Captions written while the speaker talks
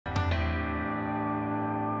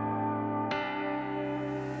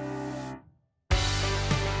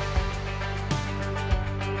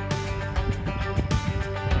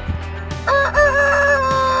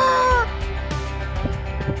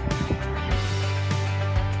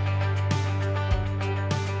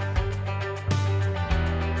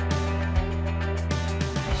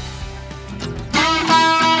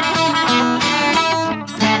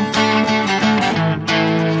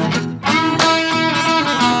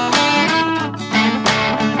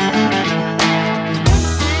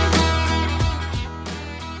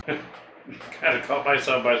caught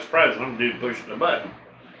myself by surprise. I'm a dude pushing the button.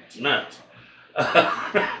 It's nuts.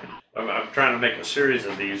 I'm trying to make a series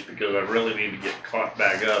of these because I really need to get caught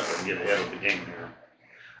back up and get ahead of the game here.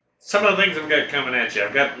 Some of the things I've got coming at you.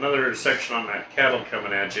 I've got another section on that cattle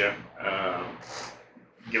coming at you,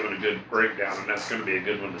 giving a good breakdown, and that's going to be a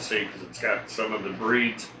good one to see because it's got some of the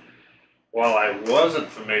breeds. While I wasn't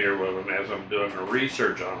familiar with them as I'm doing the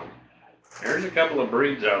research on them, there's a couple of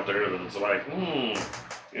breeds out there that it's like,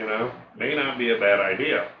 you know, may not be a bad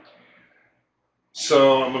idea.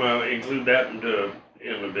 So I'm going to include that in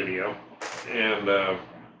the video and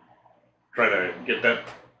try to get that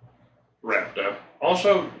wrapped up.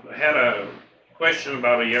 Also had a question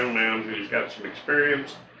about a young man who's got some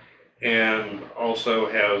experience and also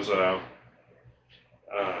has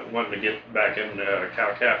wanting to get back into a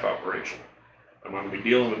cow-calf operation. I'm going to be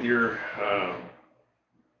dealing with your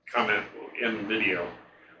comment in the video,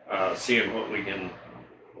 seeing what we can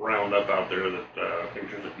round up out there that I think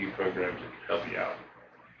there's a few programs that can help you out.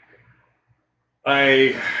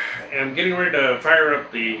 I am getting ready to fire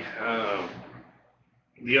up the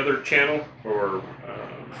other channel for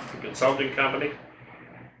the consulting company.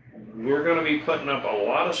 We're going to be putting up a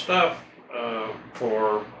lot of stuff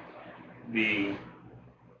for the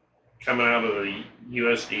coming out of the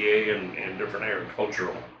USDA and different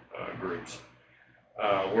agricultural groups.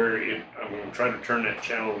 I'm going to try to turn that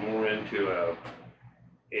channel more into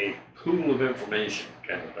a pool of information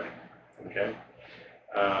kind of thing, okay?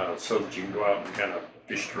 So that you can go out and kind of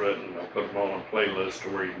fish through it, and I'll put them all on playlists to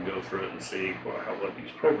where you can go through it and see what these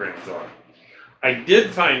programs are. I did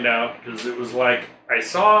find out, because it was like, I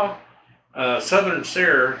saw Southern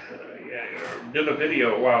SARE did a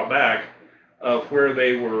video a while back of where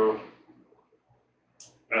they were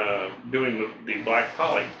doing the black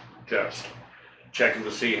poly test, checking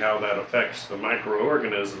to see how that affects the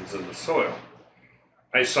microorganisms in the soil.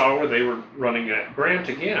 I saw where they were running that grant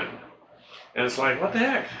again. And it's like, what the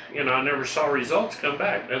heck? You know, I never saw results come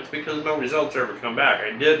back. That's because no results ever come back.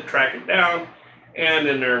 I did track it down, and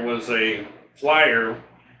then there was a flyer,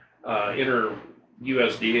 inner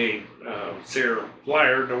USDA SARE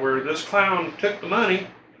flyer, to where this clown took the money,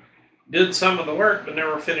 did some of the work, but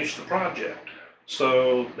never finished the project.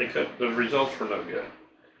 So the results were no good.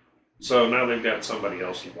 So now they've got somebody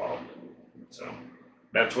else involved. So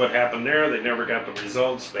that's what happened there. They never got the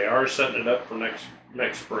results. They are setting it up for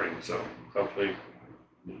next spring. So hopefully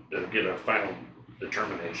they'll get a final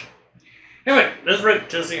determination. Anyway, this is Rick,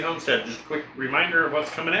 USDA Homestead. Just a quick reminder of what's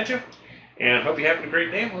coming at you. And hope you're having a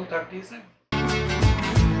great day, and we'll talk to you soon.